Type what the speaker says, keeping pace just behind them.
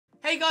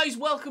Hey guys,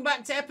 welcome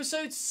back to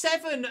episode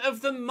 7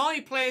 of the My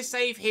Player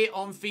Save here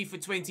on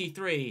FIFA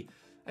 23.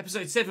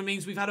 Episode 7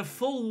 means we've had a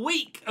full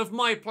week of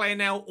My Player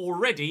now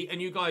already, and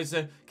you guys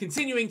are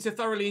continuing to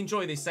thoroughly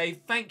enjoy this save.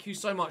 Thank you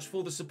so much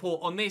for the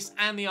support on this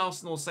and the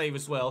Arsenal save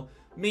as well.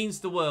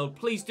 Means the world.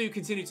 Please do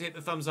continue to hit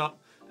the thumbs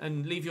up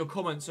and leave your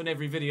comments on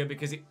every video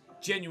because it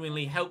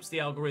genuinely helps the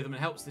algorithm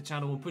and helps the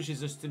channel and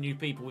pushes us to new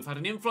people. We've had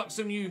an influx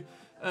of new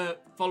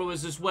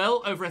followers as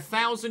well. Over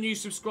 1,000 new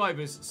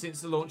subscribers since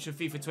the launch of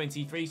FIFA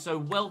 23. So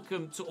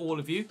welcome to all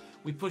of you.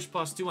 We pushed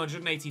past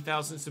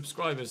 280,000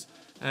 subscribers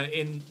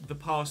in the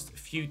past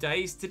few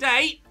days.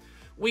 Today,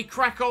 we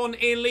crack on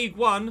in League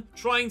One,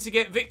 trying to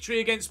get victory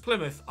against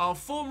Plymouth. Our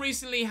form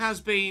recently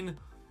has been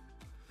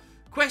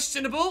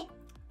questionable.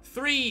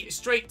 3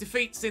 straight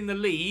defeats in the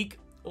league,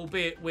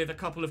 albeit with a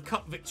couple of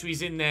cup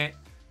victories in there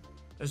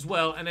as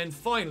well. And then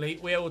finally,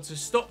 we're able to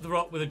stop the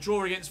rot with a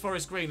draw against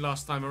Forest Green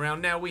last time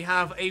around. Now we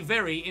have a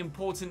very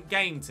important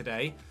game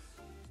today.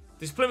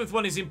 This Plymouth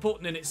one is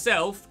important in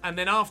itself. And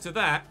then after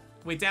that,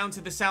 we're down to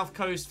the South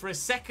Coast for a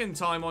second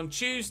time on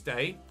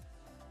Tuesday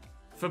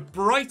for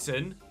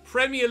Brighton,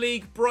 Premier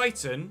League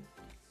Brighton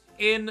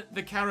in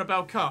the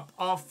Carabao Cup.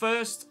 Our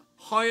first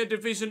higher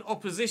division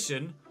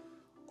opposition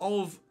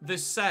of the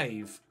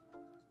save.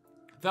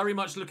 Very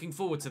much looking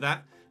forward to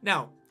that.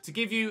 Now, to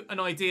give you an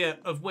idea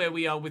of where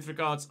we are with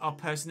regards our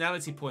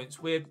personality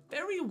points, we're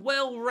very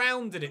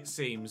well-rounded, it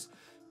seems.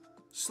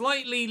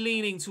 Slightly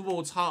leaning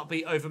towards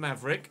Heartbeat over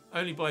Maverick,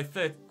 only by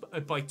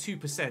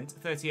 2%,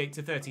 38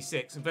 to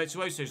 36, and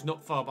Virtuoso's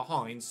not far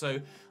behind,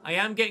 so I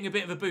am getting a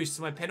bit of a boost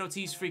to my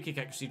penalties, free kick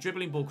accuracy,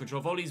 dribbling, ball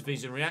control, volleys,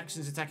 vision,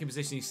 reactions, attacking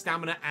positioning,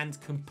 stamina,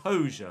 and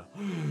composure.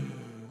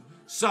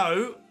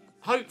 So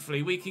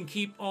hopefully we can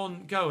keep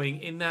on going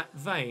in that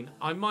vein.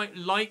 I might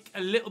like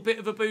a little bit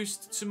of a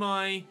boost to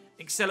my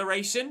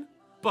acceleration,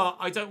 but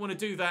I don't want to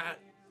do that.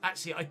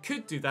 Actually, I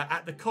could do that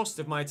at the cost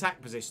of my attack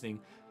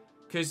positioning,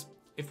 because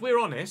if we're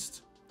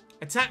honest,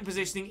 attack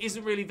positioning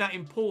isn't really that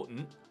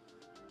important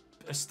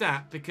a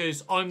stat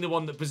because I'm the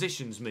one that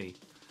positions me.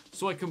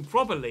 So I can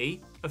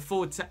probably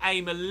afford to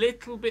aim a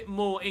little bit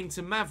more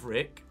into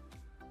Maverick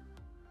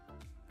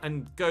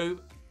and go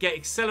get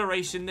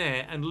acceleration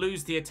there and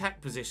lose the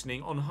attack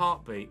positioning on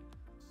Heartbeat,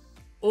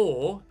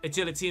 or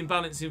agility and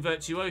balance in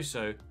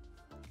Virtuoso.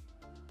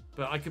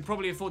 But I could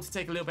probably afford to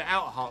take a little bit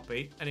out of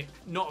Heartbeat and it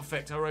not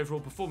affect our overall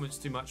performance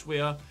too much. We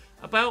are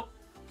about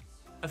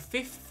a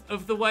fifth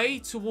of the way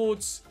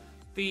towards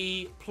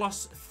the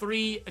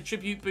 +3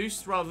 attribute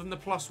boost rather than the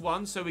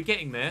 +1, so we're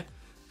getting there.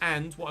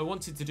 And what I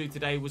wanted to do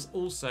today was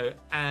also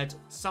add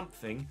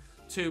something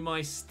to my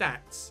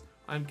stats.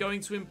 I'm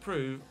going to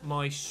improve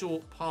my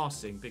short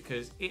passing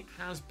because it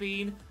has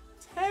been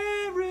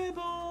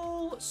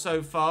terrible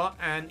so far,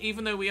 and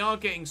even though we are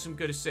getting some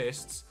good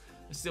assists,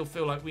 I still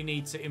feel like we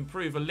need to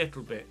improve a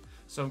little bit.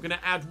 So I'm going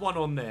to add 1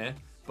 on there,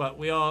 but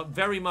we are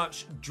very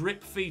much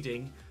drip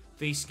feeding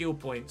the skill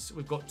points.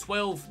 We've got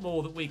 12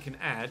 more that we can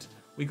add.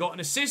 We got an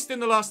assist in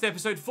the last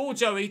episode for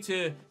Joey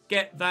to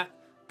get that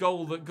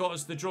goal that got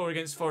us the draw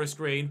against Forest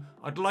Green.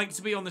 I'd like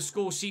to be on the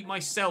score sheet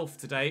myself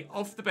today,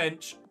 off the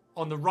bench,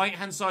 on the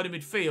right-hand side of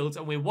midfield,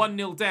 and we're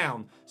 1-0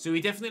 down. So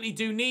we definitely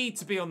do need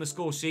to be on the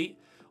score sheet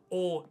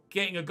or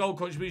getting a goal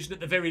contribution at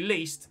the very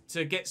least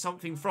to get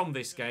something from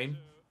this game.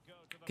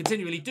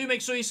 Continually, do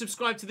make sure you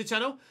subscribe to the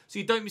channel so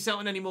you don't miss out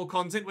on any more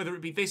content, whether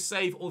it be this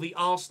save or the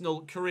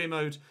Arsenal career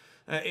mode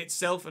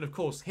itself. And of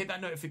course, hit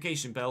that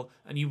notification bell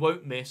and you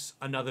won't miss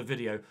another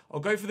video. I'll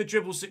go for the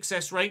dribble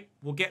success rate.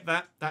 We'll get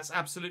that. That's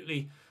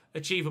absolutely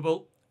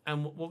achievable.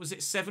 And what was it?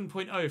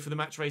 7.0 for the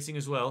match rating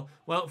as well.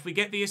 Well, if we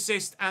get the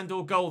assist and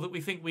or goal that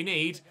we think we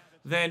need,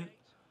 then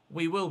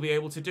we will be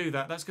able to do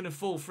that. That's going to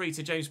fall free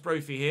to James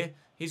Brophy here.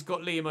 He's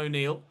got Liam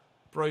O'Neill.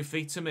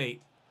 Brophy to me.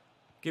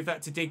 Give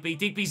that to Digby.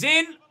 Digby's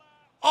in.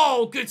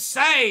 Oh, good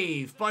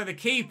save by the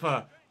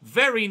keeper.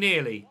 Very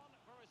nearly.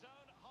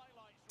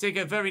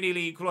 Digger very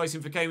nearly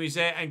equalising for Cambridge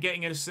there and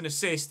getting us an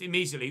assist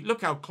immediately.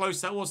 Look how close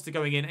that was to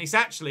going in. It's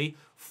actually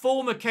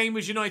former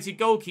Cambridge United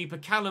goalkeeper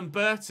Callum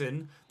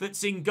Burton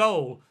that's in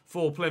goal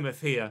for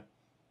Plymouth here.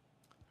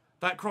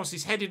 That cross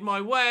is headed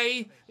my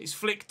way. It's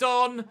flicked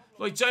on.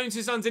 Lloyd Jones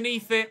is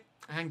underneath it.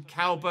 And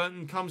Cal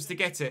Burton comes to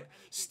get it.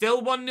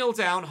 Still 1-0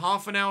 down,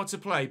 half an hour to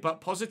play,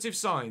 but positive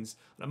signs.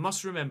 And I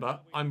must remember,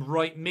 I'm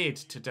right mid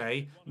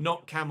today,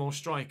 not cam or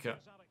striker.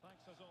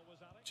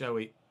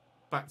 Joey,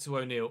 back to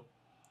O'Neill.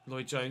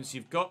 Lloyd Jones,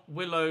 you've got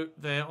Willow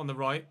there on the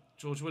right.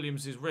 George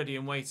Williams is ready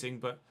and waiting,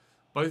 but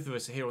both of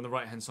us are here on the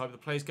right-hand side. But the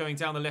play's going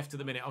down the left at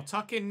the minute. I'll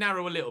tuck in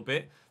narrow a little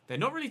bit. They're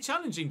not really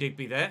challenging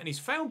Digby there, and he's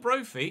found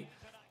Brophy,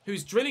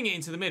 who's drilling it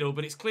into the middle,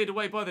 but it's cleared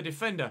away by the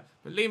defender.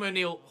 But Liam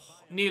O'Neill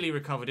nearly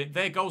recovered it.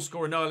 Their goal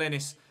scorer, Noel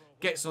Ennis,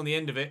 gets on the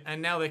end of it,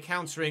 and now they're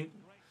countering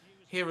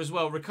here as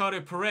well. Ricardo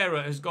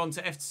Pereira has gone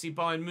to FC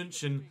Bayern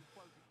München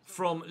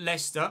from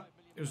Leicester.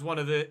 It was one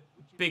of the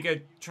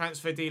bigger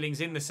transfer dealings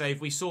in the save.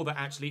 We saw that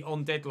actually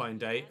on deadline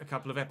day a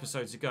couple of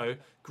episodes ago.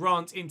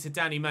 Grant into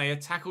Danny Mayer,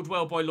 tackled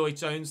well by Lloyd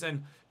Jones,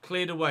 and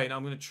Cleared away. Now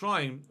I'm going to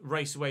try and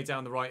race away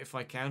down the right if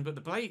I can, but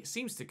the play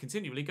seems to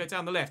continually go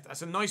down the left.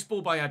 That's a nice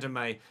ball by Adam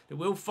May. It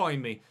will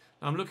find me.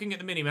 Now I'm looking at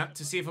the minimap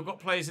to see if I've got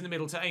players in the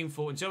middle to aim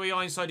for, and Joey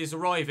Ironside is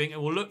arriving,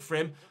 and we'll look for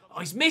him.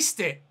 Oh, he's missed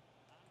it.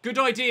 Good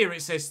idea,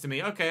 it says to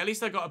me. Okay, at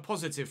least I got a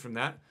positive from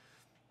that.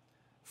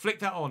 Flick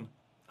that on.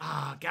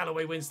 Ah,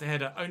 Galloway wins the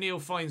header. O'Neill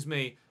finds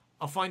me.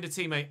 I'll find a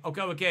teammate. I'll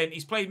go again.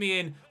 He's played me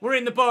in. We're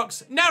in the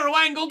box. Narrow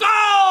angle.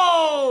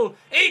 Goal!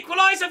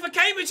 Equaliser for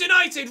Cambridge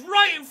United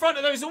right in front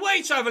of those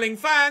away travelling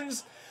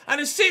fans. An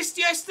assist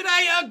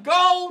yesterday, a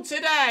goal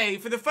today.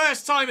 For the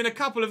first time in a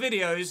couple of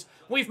videos,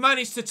 we've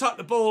managed to tuck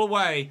the ball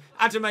away.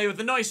 Adame with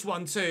a nice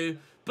one too.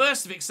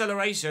 Burst of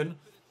acceleration.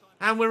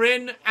 And we're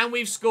in and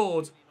we've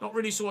scored. Not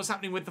really sure what's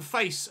happening with the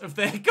face of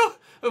their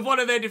of one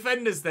of their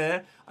defenders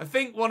there. I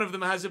think one of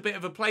them has a bit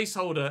of a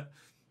placeholder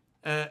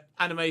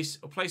animation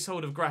or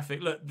placeholder of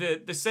graphic. Look,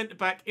 the centre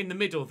back in the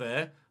middle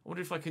there. I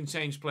wonder if I can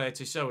change player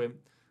to show him.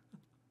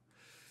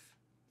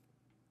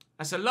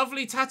 That's a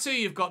lovely tattoo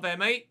you've got there,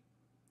 mate.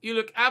 You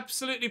look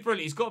absolutely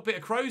brilliant. He's got a bit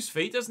of crow's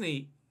feet, doesn't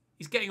he?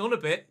 He's getting on a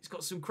bit. He's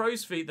got some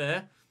crow's feet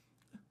there.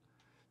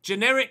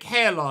 Generic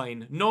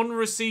hairline,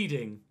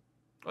 non-receding.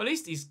 Well, at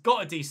least he's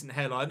got a decent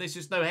hairline. There's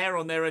just no hair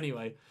on there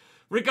anyway.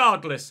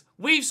 Regardless,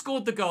 we've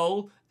scored the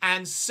goal,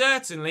 and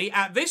certainly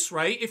at this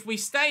rate, if we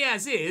stay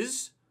as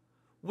is,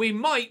 we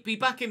might be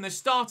back in the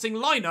starting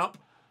lineup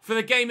for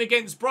the game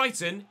against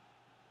Brighton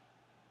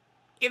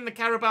in the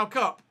Carabao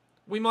Cup.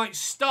 We might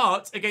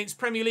start against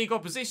Premier League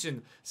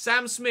opposition.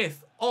 Sam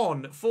Smith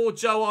on for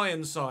Joe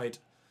Ironside.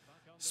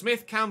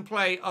 Smith can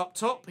play up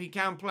top. He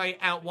can play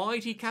out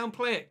wide. He can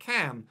play at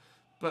cam.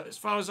 But as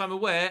far as I'm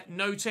aware,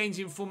 no change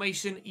in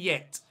formation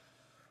yet.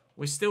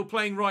 We're still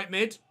playing right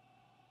mid.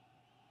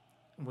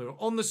 And we're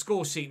on the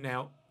score sheet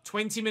now.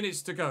 20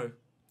 minutes to go,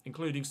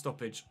 including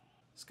stoppage.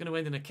 It's going to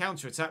end in a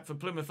counter-attack for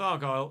Plymouth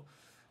Argyle.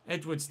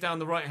 Edwards down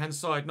the right-hand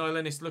side. Niall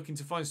Ennis looking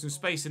to find some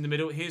space in the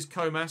middle. Here's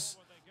Comas.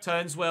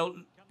 Turns well.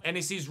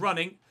 Ennis is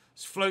running.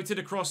 It's floated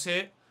across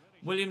here.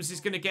 Williams is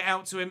going to get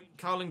out to him.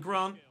 Carlin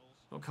Grant.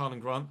 Not Carlin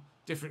Grant.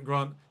 Different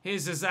Grant.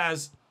 Here's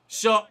Azaz.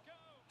 Shot.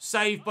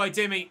 Saved by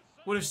Dimmy.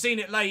 Would have seen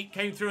it late.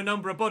 Came through a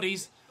number of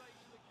bodies.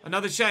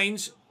 Another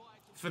change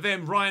for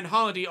them. Ryan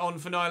Hardy on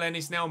for Niall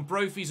Ennis now. And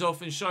Brophy's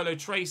off and Shiloh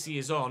Tracy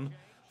is on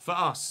for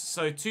us.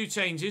 So 2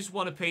 changes.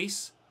 1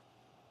 apiece.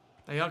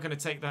 They are going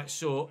to take that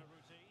short.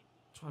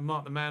 Try and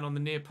mark the man on the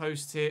near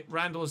post here.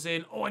 Randall's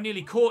in. Oh, I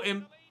nearly caught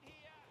him.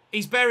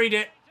 He's buried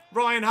it.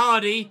 Ryan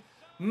Hardy,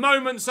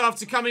 moments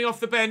after coming off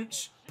the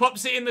bench,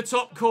 pops it in the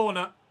top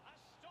corner.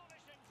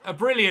 A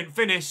brilliant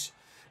finish.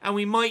 And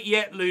we might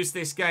yet lose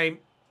this game.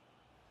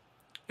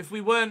 If we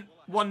weren't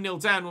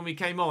 1-0 down when we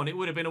came on, it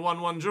would have been a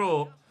 1-1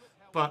 draw.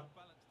 But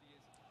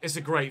it's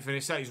a great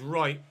finish. That is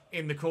right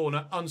in the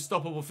corner.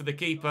 Unstoppable for the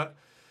keeper.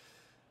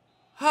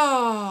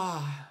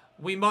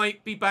 We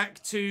might be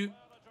back to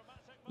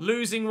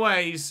losing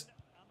ways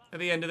at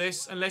the end of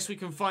this, unless we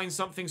can find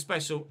something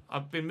special.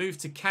 I've been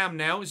moved to cam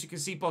now, as you can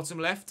see, bottom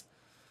left.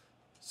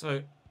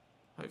 So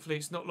hopefully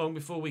it's not long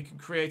before we can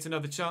create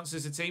another chance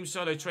as a team.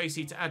 Shiloh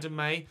Tracy to Adam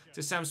May,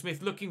 to Sam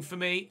Smith looking for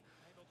me.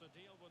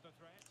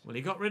 Well,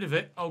 he got rid of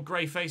it. Old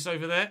grey face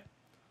over there.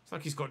 It's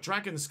like he's got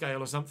dragon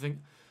scale or something.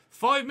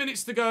 5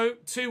 minutes to go.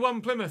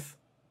 2-1 Plymouth.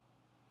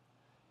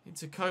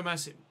 Into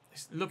Comas.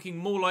 It's looking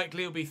more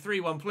likely it'll be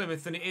 3-1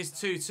 Plymouth than it is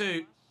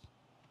 2-2.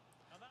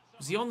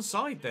 Was he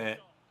onside there?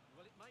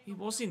 He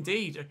was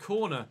indeed. A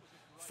corner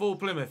for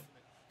Plymouth.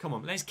 Come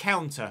on, let's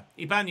counter.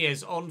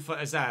 Ibanez on for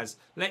Azaz.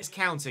 Let's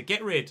counter.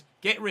 Get rid.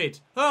 Get rid.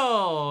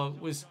 Oh,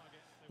 it was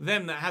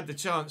them that had the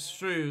chance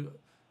through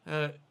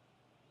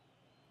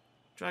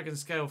Dragon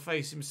Scale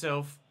face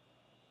himself.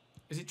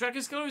 Is it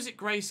Dragon Scale or is it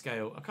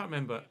Grayscale? I can't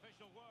remember.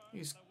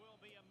 It's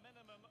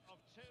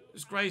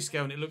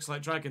Grayscale and it looks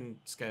like Dragon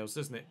Scales,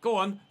 doesn't it? Go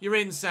on. You're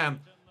in,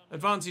 Sam.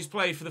 Advantage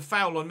played for the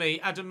foul on me.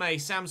 Adam May,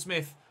 Sam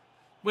Smith,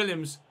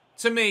 Williams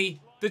to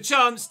me. The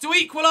chance to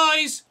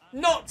equalise.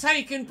 Not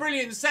taken.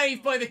 Brilliant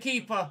save by the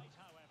keeper.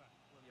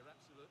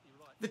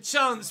 The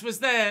chance was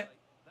there.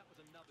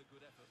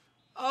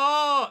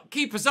 Oh,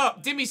 keeper's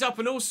up. Dimmy's up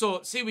and all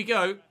sorts. Here we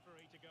go.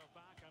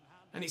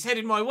 And it's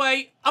headed my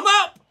way. I'm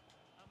up.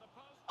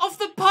 Off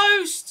the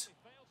post.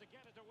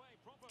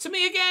 To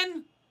me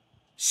again.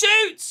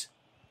 Shoot.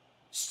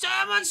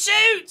 Someone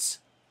shoot.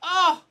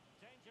 Oh.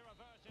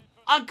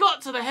 I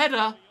got to the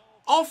header.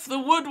 Off the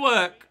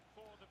woodwork.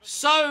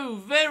 So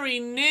very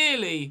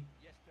nearly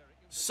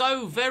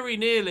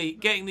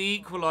getting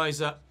the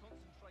equaliser.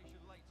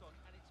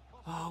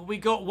 Oh, we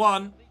got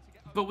 1,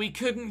 but we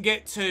couldn't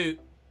get 2.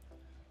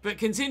 But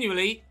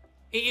continually,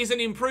 it is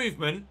an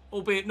improvement,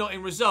 albeit not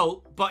in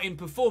result, but in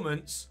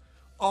performance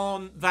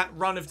on that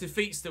run of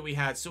defeats that we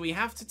had. So we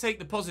have to take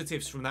the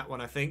positives from that one,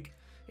 I think.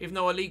 Even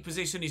though our league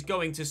position is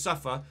going to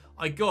suffer,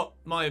 I got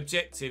my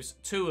objectives,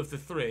 2 of the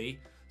 3.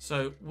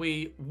 So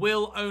we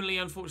will only,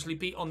 unfortunately,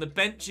 be on the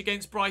bench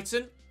against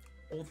Brighton.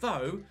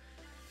 Although,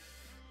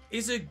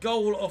 is a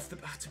goal off the...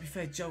 To be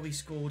fair, Joey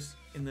scored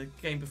in the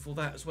game before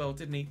that as well,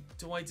 didn't he?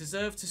 Do I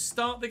deserve to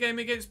start the game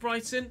against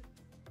Brighton?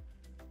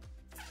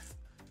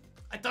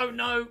 I don't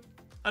know.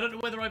 I don't know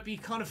whether I'd be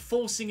kind of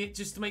forcing it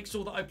just to make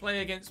sure that I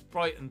play against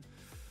Brighton.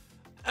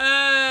 Go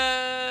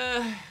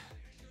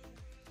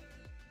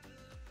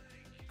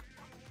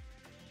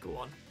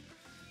on.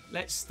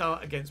 Let's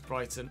start against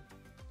Brighton.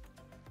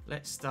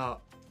 Let's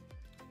start.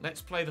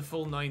 Let's play the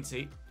full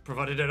 90,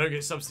 provided I don't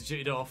get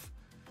substituted off,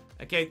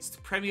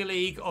 against Premier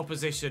League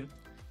opposition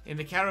in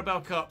the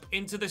Carabao Cup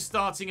into the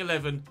starting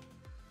 11.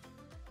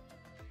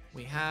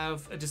 We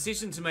have a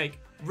decision to make.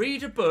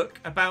 Read a book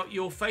about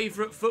your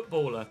favourite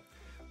footballer.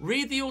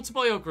 Read the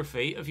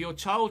autobiography of your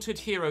childhood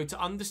hero to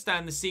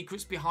understand the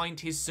secrets behind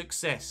his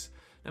success.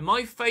 Now,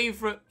 my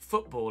favourite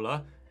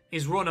footballer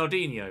is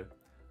Ronaldinho,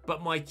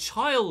 but my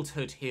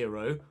childhood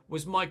hero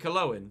was Michael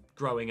Owen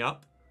growing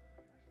up.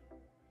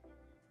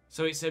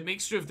 So it's a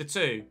mixture of the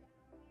two.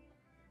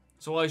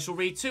 So I shall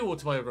read 2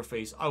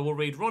 autobiographies. I will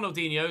read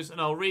Ronaldinho's and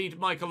I'll read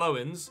Michael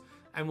Owen's,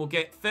 and we'll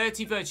get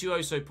 30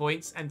 Virtuoso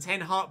points and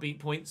 10 Heartbeat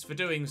points for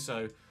doing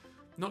so.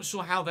 Not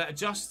sure how that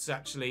adjusts,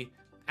 actually,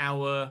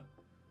 our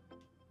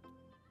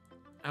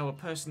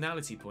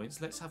personality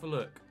points. Let's have a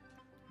look.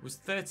 It was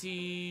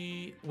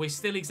 30... We're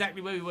still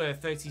exactly where we were.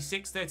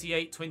 36,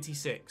 38,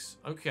 26.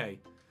 Okay.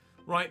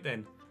 Right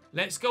then.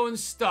 Let's go and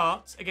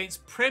start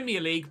against Premier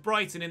League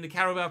Brighton in the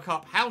Carabao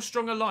Cup. How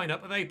strong a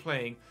lineup are they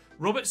playing?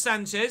 Robert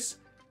Sanchez,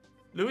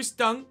 Lewis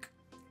Dunk,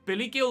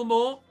 Billy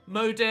Gilmore,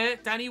 Moder,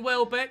 Danny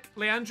Welbeck,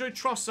 Leandro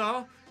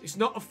Trossard. It's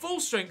not a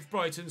full-strength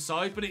Brighton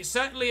side, but it's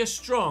certainly a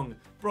strong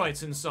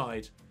Brighton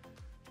side.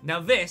 Now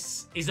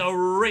this is a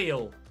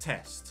real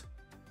test.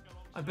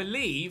 I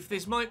believe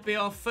this might be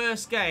our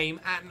first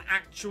game at an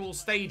actual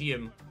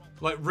stadium,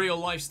 like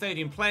real-life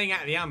stadium, playing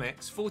at the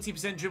Amex.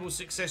 40% dribble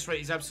success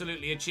rate is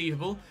absolutely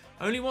achievable.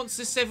 Only wants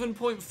a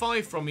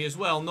 7.5 from me as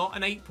well, not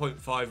an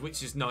 8.5,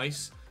 which is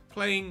nice.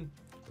 Playing,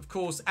 of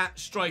course, at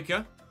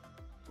striker,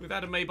 with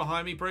Adam May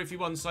behind me, Brophy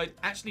one side.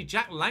 Actually,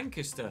 Jack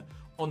Lancaster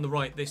on the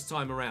right this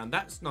time around.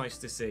 That's nice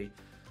to see.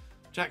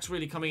 Jack's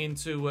really coming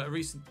into a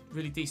recent,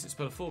 really decent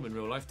spell of form in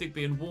real life.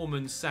 Digby and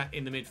Warman sat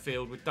in the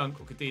midfield with Dunk,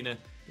 Okadina,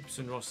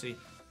 Ibsen Rossi,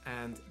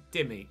 and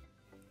Dimmy.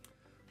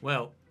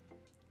 Well,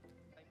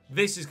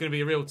 this is going to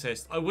be a real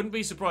test. I wouldn't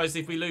be surprised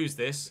if we lose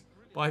this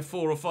by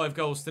 4 or 5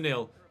 goals to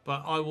nil.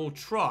 But I will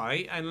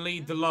try and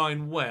lead the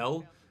line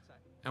well,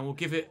 and we'll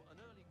give it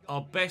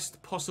our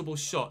best possible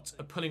shot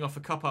at pulling off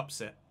a cup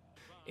upset.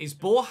 It's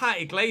Borja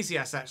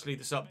Iglesias, actually,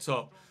 that's up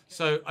top.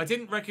 So I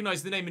didn't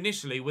recognise the name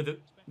initially,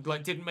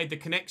 didn't make the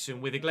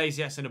connection with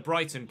Iglesias and a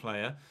Brighton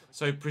player.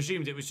 So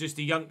presumed it was just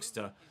a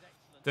youngster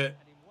that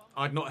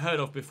I'd not heard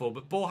of before.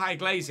 But Borja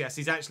Iglesias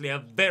is actually a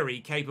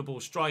very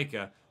capable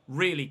striker.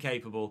 Really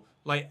capable.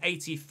 Like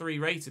 83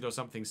 rated or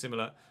something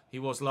similar he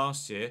was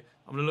last year.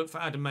 I'm going to look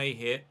for Adam May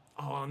here.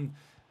 Oh, and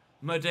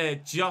Moder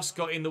just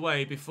got in the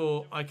way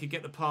before I could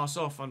get the pass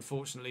off,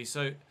 unfortunately.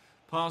 So,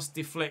 pass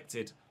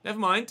deflected. Never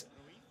mind.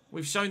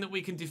 We've shown that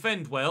we can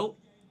defend well.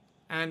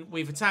 And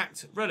we've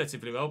attacked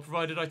relatively well,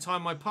 provided I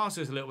time my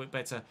passes a little bit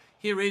better.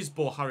 Here is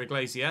Borja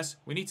Iglesias.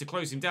 We need to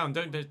close him down.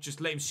 Don't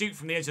just let him shoot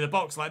from the edge of the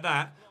box like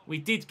that. We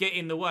did get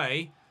in the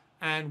way.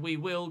 And we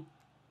will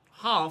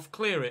half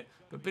clear it.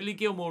 But Billy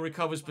Gilmore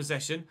recovers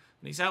possession.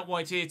 And it's out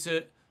wide here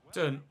to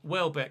Dunn.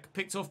 Welbeck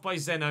picked off by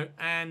Zeno,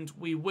 and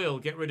we will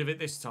get rid of it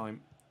this time.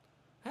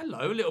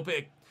 Hello, a little bit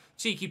of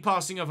cheeky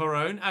passing of our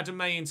own. Adam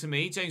May into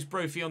me. James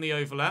Brophy on the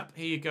overlap.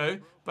 Here you go.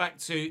 Back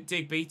to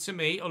Digby to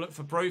me. I'll look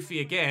for Brophy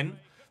again.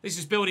 This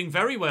is building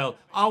very well.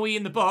 Are we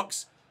in the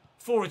box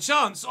for a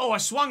chance? Oh, I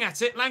swung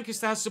at it.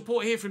 Lancaster has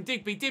support here from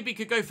Digby. Digby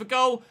could go for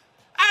goal.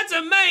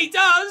 Adam May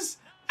does.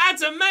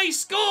 Adam May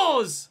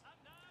scores.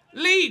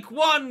 League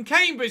 1,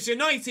 Cambridge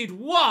United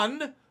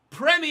 1.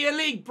 Premier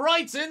League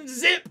Brighton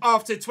zip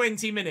after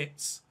 20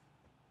 minutes.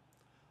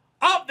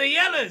 Up the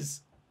Yellers.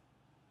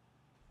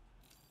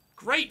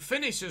 Great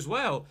finish as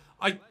well.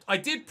 I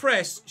did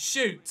press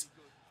shoot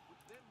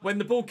when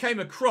the ball came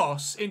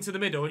across into the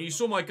middle, and you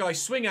saw my guy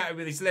swing at it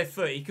with his left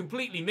foot. He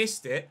completely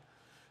missed it.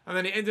 And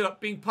then it ended up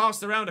being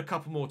passed around a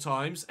couple more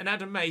times. And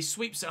Adam May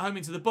sweeps it home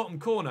into the bottom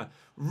corner.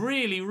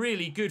 Really,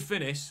 really good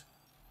finish.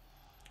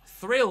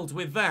 Thrilled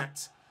with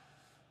that.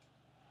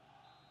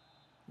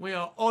 We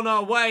are on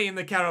our way in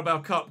the Carabao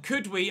Cup.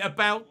 Could we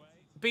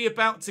be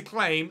about to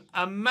claim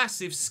a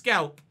massive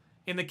scalp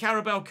in the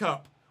Carabao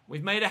Cup?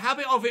 We've made a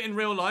habit of it in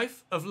real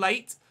life of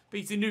late,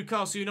 beating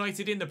Newcastle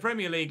United in the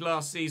Premier League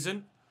last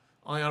season.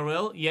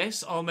 IRL,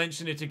 yes, I'll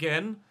mention it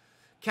again.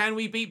 Can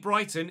we beat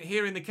Brighton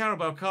here in the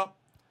Carabao Cup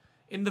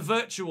in the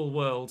virtual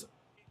world?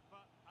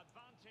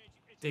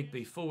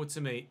 Digby, forward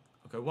to me.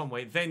 I'll go one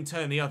way, then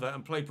turn the other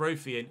and play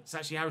Brophy in. It's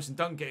actually Harrison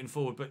Dunk getting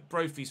forward, but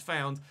Brophy's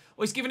found.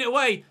 Oh, he's giving it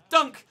away.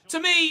 Dunk to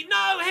me.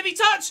 No, heavy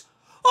touch.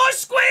 Oh,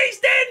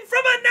 squeezed in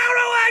from a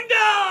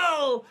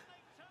narrow angle.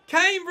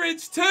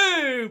 Cambridge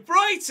 2,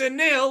 Brighton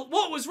 0.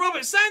 What was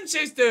Robert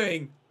Sanchez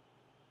doing?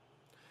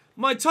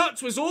 My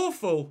touch was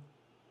awful.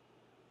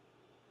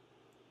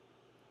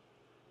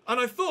 And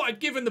I thought I'd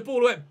given the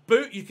ball away.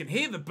 You can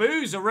hear the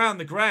boos around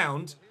the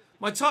ground.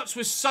 My touch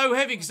was so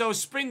heavy because I was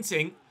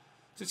sprinting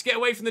to get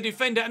away from the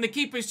defender, and the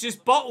keeper's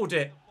just bottled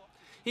it.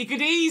 He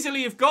could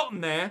easily have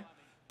gotten there,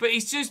 but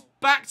he's just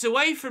backed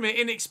away from it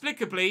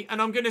inexplicably,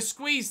 and I'm going to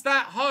squeeze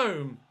that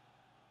home.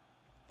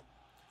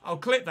 I'll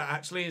clip that,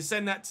 actually, and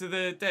send that to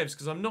the devs,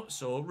 because I'm not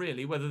sure,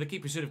 really, whether the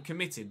keeper should have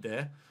committed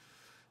there.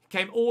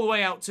 Came all the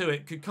way out to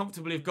it, could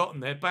comfortably have gotten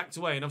there, backed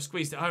away, and I've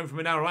squeezed it home from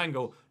a narrow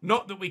angle.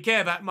 Not that we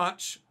care that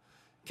much.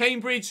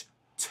 Cambridge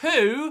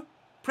 2,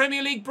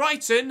 Premier League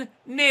Brighton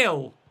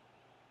 0.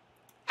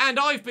 And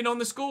I've been on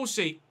the score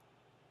sheet.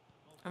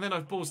 And then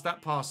I've ballsed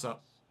that pass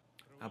up.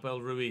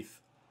 Abel Ruiz,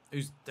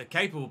 who's a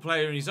capable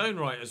player in his own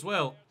right as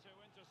well.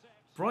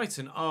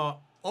 Brighton are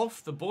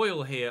off the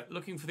boil here,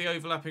 looking for the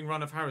overlapping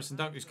run of Harrison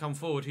Dunk, who's come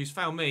forward, who's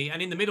found me.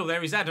 And in the middle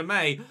there is Adam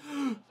May.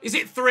 Is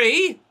it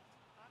 3?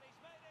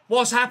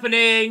 What's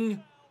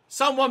happening?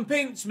 Someone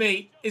pinch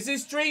me. Is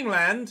this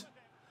dreamland?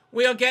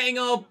 We are getting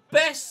our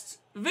best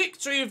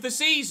victory of the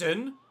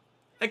season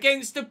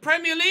against a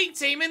Premier League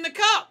team in the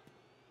Cup.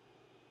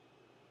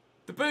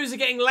 The boos are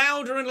getting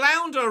louder and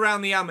louder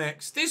around the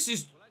Amex. This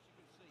is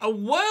a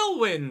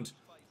whirlwind.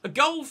 A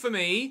goal for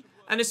me,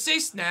 an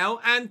assist now,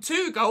 and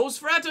 2 goals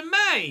for Adam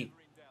May.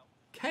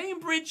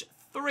 Cambridge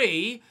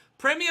 3,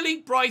 Premier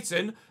League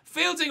Brighton,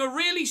 fielding a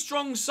really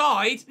strong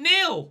side,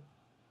 0.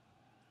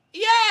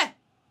 Yeah!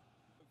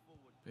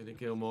 Billy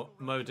Gilmore,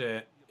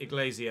 Moder,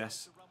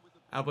 Iglesias,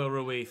 Abel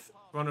Ruiz.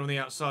 Runner on the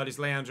outside is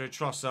Leandro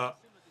Trossard.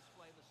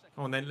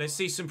 Come on then, let's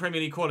see some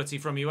Premier League quality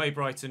from you,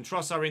 Brighton.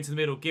 Trossard into the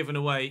middle, given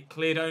away.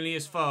 Cleared only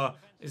as far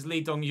as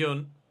Lee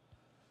Dong-yun.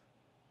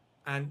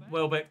 And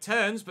Welbeck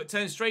turns, but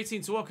turns straight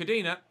into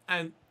Okadina.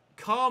 And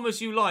calm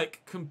as you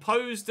like,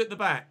 composed at the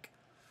back.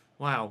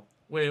 Wow,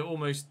 we're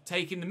almost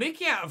taking the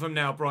mickey out of them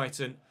now,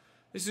 Brighton.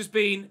 This has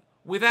been,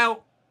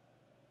 without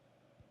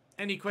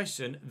any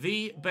question,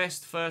 the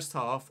best first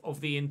half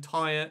of the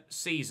entire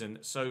season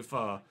so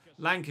far.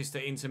 Lancaster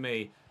into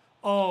me.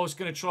 Oh, I was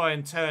going to try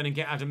and turn and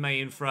get Adam May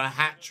in for a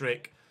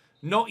hat-trick.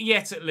 Not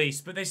yet, at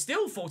least, but there's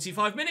still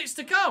 45 minutes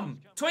to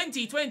come.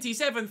 20,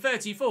 27,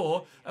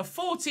 34. A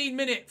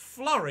 14-minute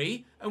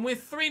flurry, and we're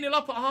 3-0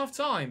 up at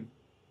half-time.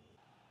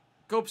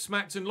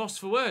 Gobsmacked and lost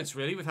for words,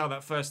 really, with how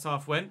that first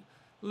half went.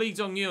 Lee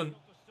Dong-yun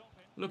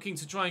looking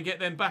to try and get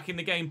them back in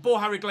the game.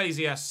 Borja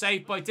Iglesias,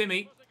 saved by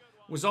Dimmy.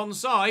 Was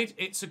onside.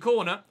 It's a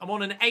corner. I'm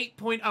on an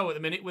 8.0 at the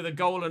minute with a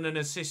goal and an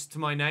assist to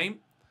my name.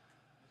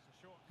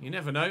 You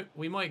never know.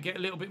 We might get a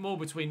little bit more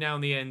between now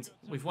and the end.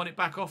 We've won it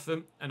back off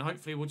them, and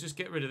hopefully we'll just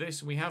get rid of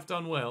this, and we have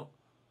done well.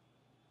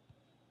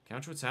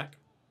 Counter-attack.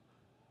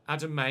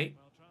 Adam May.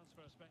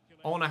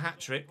 On a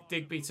hat-trick.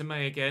 Digby to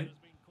May again.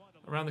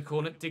 Around the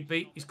corner.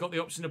 Digby. He's got the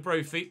option of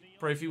Brophy.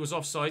 Brophy was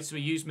offside, so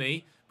he used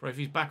me.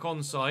 Brophy's back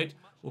onside.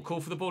 We'll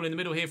call for the ball in the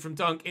middle here from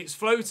Dunk. It's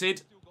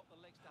floated.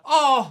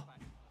 Oh!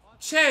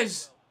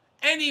 Ches.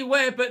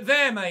 Anywhere but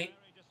there, mate.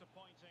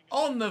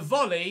 On the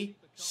volley.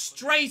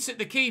 Straight at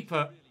the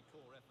keeper.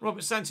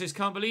 Robert Sanchez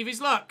can't believe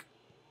his luck.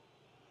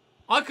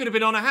 I could have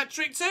been on a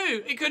hat-trick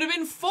too. It could have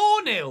been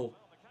 4-0.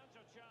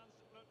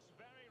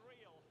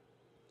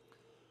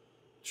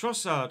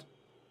 Trossard.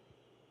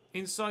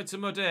 Inside to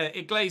Moder.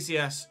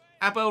 Iglesias.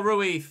 Abel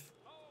Ruiz.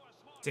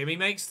 Timmy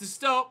makes the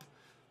stop.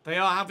 They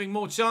are having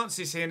more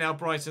chances here now,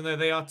 Brighton, though.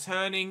 They are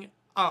turning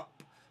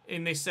up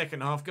in this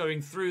second half,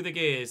 going through the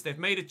gears. They've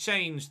made a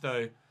change,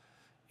 though.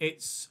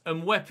 It's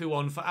Mwepu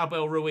on for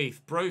Abel Ruiz.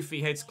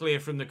 Brophy heads clear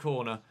from the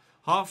corner.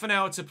 Half an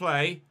hour to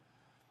play.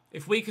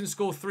 If we can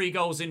score 3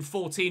 goals in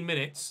 14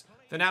 minutes,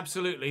 then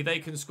absolutely they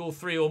can score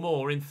 3 or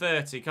more in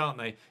 30, can't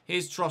they?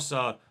 Here's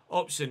Trossard.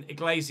 Option,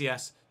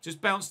 Iglesias. Just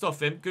bounced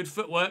off him. Good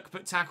footwork,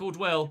 but tackled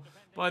well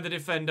by the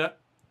defender.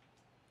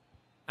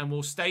 And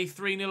we'll stay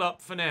 3-0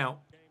 up for now.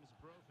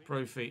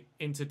 Brophy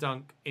into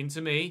Dunk.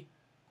 Into me.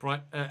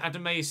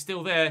 Adam May is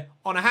still there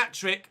on a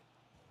hat-trick.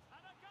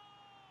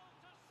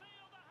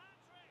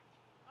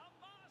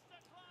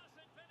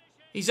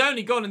 He's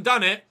only gone and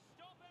done it.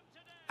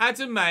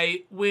 Adam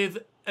May with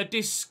a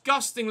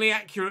disgustingly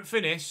accurate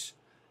finish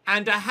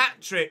and a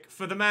hat-trick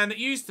for the man that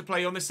used to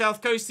play on the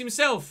South Coast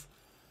himself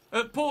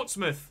at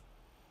Portsmouth.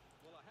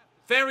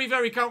 Very,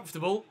 very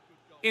comfortable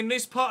in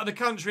this part of the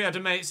country,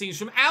 Adam May, it seems.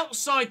 From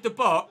outside the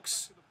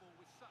box,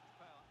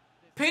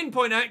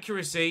 pinpoint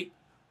accuracy,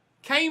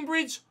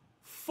 Cambridge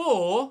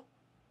 4,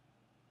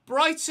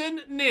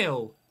 Brighton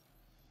 0.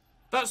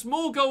 That's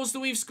more goals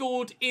than we've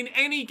scored in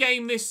any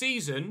game this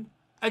season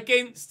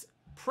against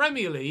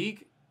Premier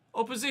League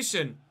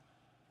opposition.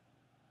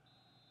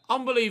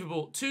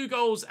 Unbelievable. 2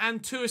 goals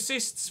and 2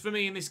 assists for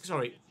me in this.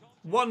 Sorry,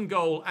 1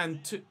 goal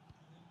and 2.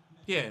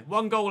 Yeah,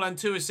 1 goal and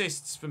 2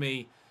 assists for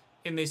me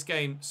in this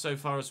game so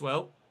far as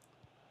well.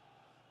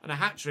 And a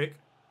hat-trick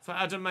for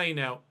Adam May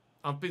now.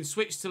 I've been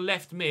switched to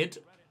left mid.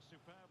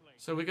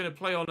 So we're going to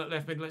play on at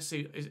left mid. Let's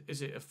see.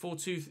 Is it a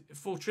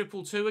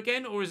 4-2-4-2-2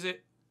 again? Or is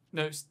it...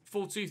 No, it's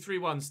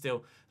 4-2-3-1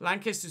 still.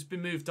 Lancaster's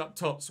been moved up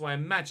top. So I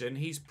imagine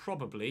he's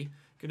probably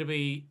going to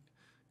be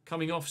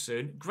coming off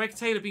soon. Greg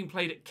Taylor being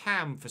played at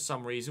cam for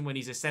some reason when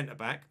he's a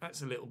centre-back.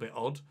 That's a little bit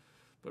odd.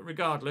 But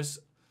regardless,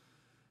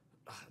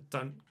 I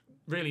don't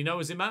really know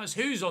as it matters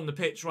who's on the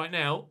pitch right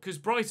now, because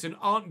Brighton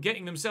aren't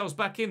getting themselves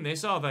back in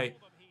this, are they?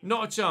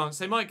 Not a chance.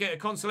 They might get a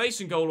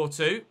consolation goal or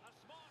 2.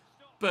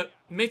 But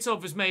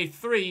Mitov has made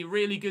 3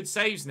 really good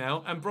saves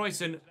now, and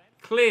Brighton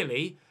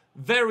clearly,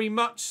 very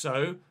much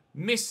so,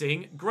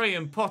 missing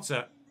Graham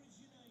Potter.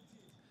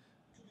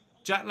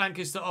 Jack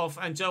Lancaster off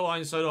and Joe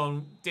Ironside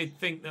on. Did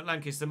think that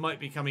Lancaster might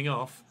be coming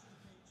off.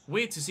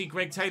 Weird to see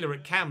Greg Taylor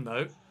at cam,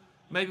 though.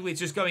 Maybe we're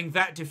just going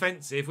that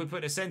defensive. We're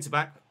putting a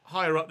centre-back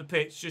higher up the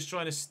pitch, just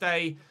trying to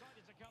stay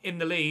in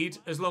the lead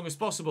as long as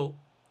possible.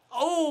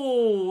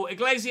 Oh,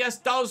 Iglesias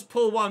does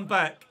pull one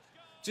back.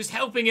 Just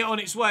helping it on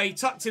its way,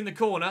 tucked in the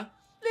corner.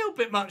 A little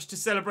bit much to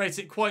celebrate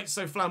it quite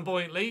so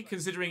flamboyantly,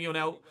 considering you're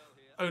now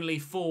only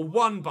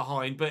 4-1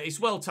 behind, but it's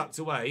well tucked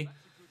away.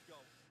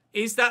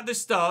 Is that the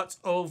start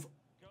of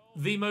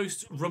the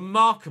most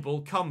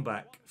remarkable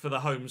comeback for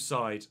the home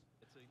side?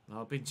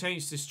 I've been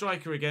changed to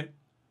striker again.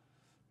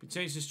 Been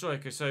changed to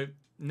striker, so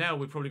now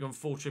we've probably gone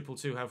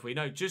 4-2-2, have we?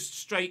 No, just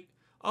straight.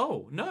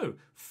 Oh, no.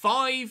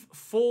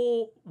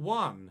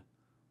 5-4-1.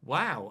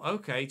 Wow,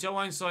 okay. Joe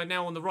Ironside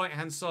now on the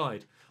right-hand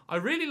side. I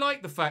really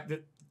like the fact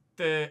that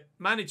the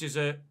managers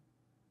are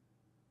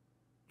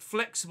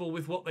flexible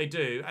with what they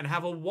do and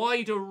have a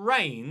wider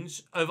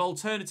range of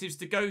alternatives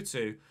to go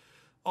to.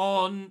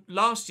 On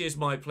last year's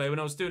My Player, when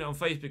I was doing it on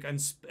Facebook,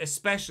 and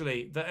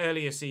especially the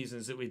earlier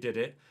seasons that we did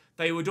it,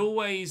 they would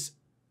always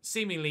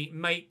seemingly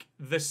make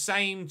the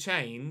same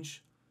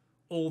change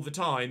all the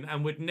time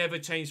and would never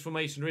change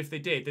formation, or if they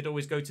did, they'd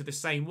always go to the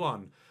same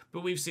one.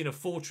 But we've seen a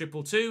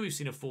 4-2-2, we've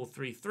seen a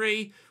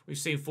 4-3-3, we've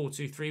seen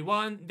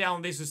 4-2-3-1. Now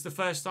this is the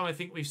first time I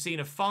think we've seen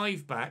a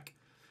 5-back,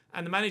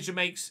 and the manager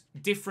makes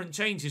different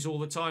changes all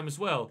the time as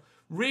well.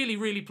 Really,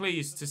 really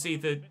pleased to see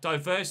the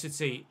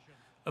diversity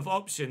of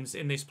options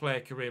in this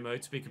player career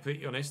mode, to be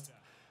completely honest.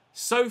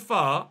 So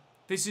far,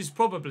 this is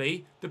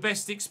probably the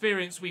best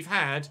experience we've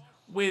had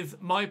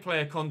with My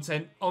Player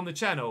content on the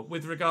channel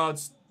with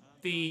regards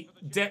the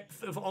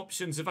depth of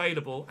options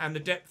available and the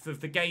depth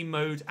of the game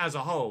mode as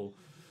a whole.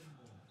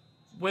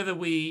 Whether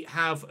we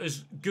have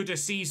as good a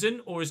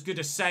season or as good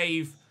a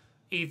save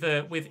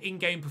either with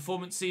in-game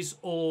performances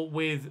or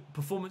with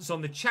performance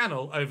on the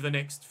channel over the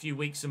next few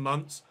weeks and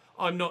months,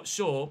 I'm not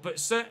sure. But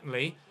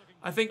certainly,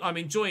 I think I'm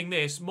enjoying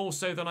this more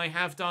so than I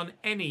have done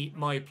any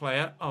My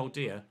Player. Oh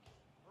dear.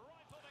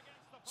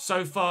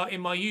 So far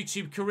in my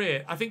YouTube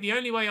career. I think the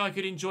only way I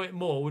could enjoy it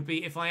more would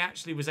be if I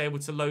actually was able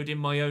to load in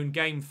my own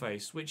game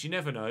face, which you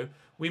never know,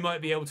 we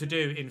might be able to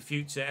do in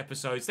future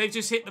episodes. They've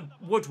just hit the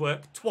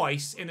woodwork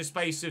twice in the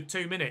space of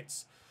 2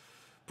 minutes.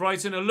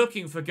 Brighton are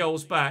looking for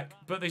goals back,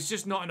 but there's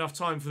just not enough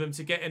time for them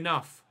to get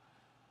enough.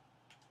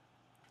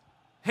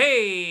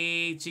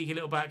 Hey, cheeky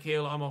little back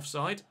heel, I'm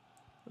offside.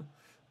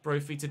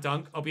 Brophy to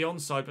dunk. I'll be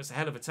onside, but it's a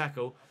hell of a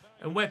tackle.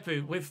 And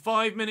Wepu, with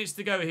 5 minutes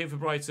to go here for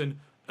Brighton.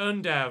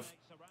 Undav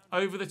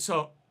over the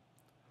top.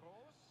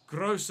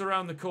 Gross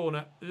around the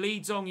corner. Lee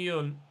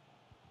Dong-yun.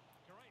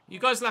 You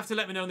guys will have to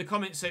let me know in the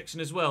comment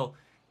section as well.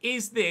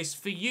 Is this,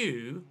 for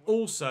you,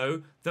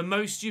 also the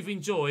most you've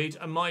enjoyed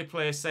a My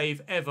Player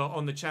save ever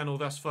on the channel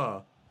thus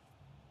far?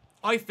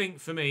 I think,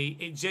 for me,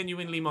 it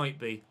genuinely might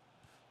be.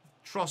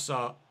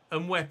 Trossard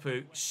and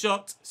Wepu.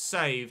 Shot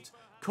saved.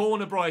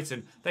 Corner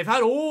Brighton. They've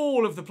had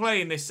all of the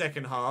play in this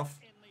second half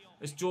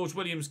as George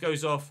Williams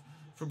goes off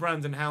for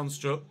Brandon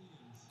Houndstrup,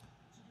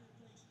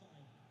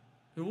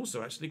 who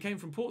also actually came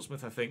from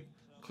Portsmouth, I think.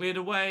 Cleared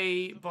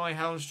away by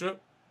Houndstrup,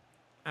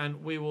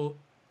 and we will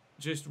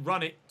just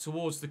run it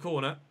towards the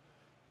corner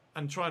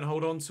and try and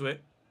hold on to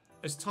it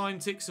as time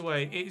ticks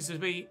away. It is to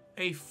be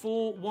a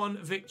 4-1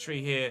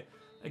 victory here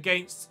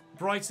against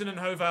Brighton and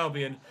Hove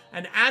Albion.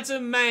 An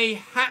Adam May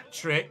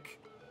hat-trick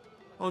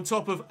on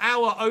top of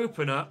our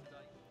opener,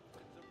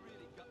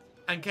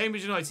 and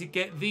Cambridge United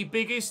get the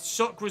biggest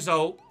shock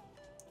result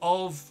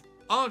of,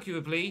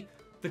 arguably,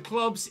 the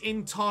club's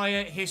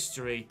entire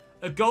history.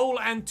 A goal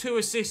and 2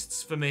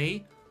 assists for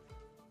me.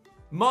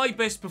 My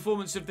best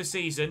performance of the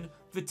season,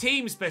 the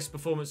team's best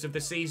performance of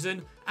the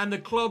season, and the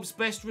club's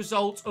best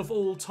result of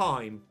all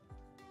time.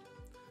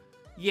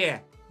 Yeah,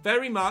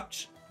 very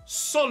much,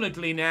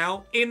 solidly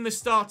now in the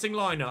starting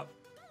lineup.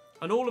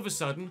 And all of a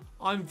sudden,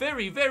 I'm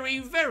very, very,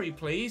 very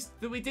pleased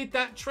that we did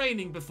that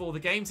training before the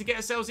game to get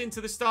ourselves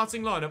into the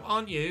starting lineup,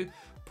 aren't you?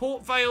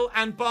 Port Vale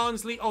and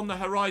Barnsley on the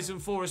horizon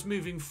for us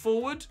moving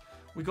forward.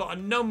 We got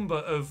a number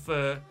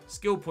of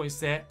skill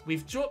points there.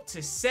 We've dropped to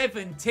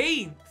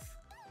 17th.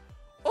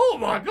 Oh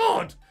my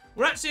God!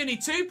 We're actually only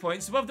 2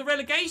 points above the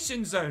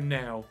relegation zone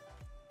now.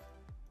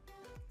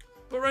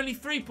 But we're only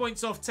 3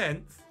 points off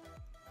 10th.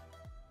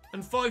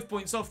 And 5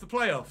 points off the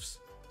playoffs.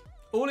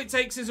 All it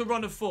takes is a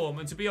run of form.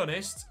 And to be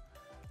honest,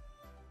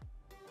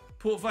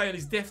 Port Vale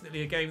is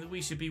definitely a game that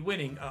we should be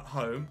winning at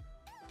home.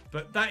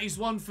 But that is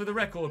one for the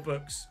record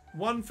books.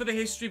 One for the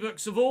history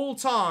books of all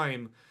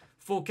time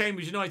for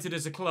Cambridge United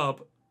as a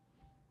club.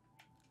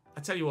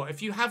 I tell you what,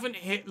 if you haven't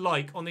hit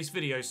like on this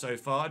video so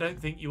far, I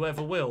don't think you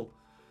ever will.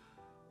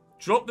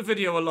 Drop the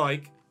video a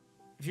like.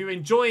 If you're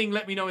enjoying,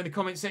 let me know in the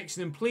comment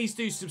section, and please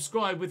do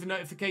subscribe with the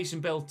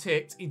notification bell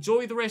ticked.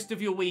 Enjoy the rest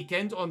of your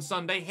weekend on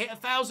Sunday. Hit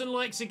 1,000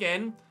 likes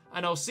again,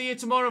 and I'll see you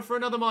tomorrow for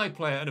another My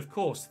Player, and of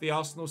course, the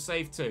Arsenal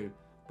save too.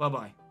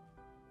 Bye-bye.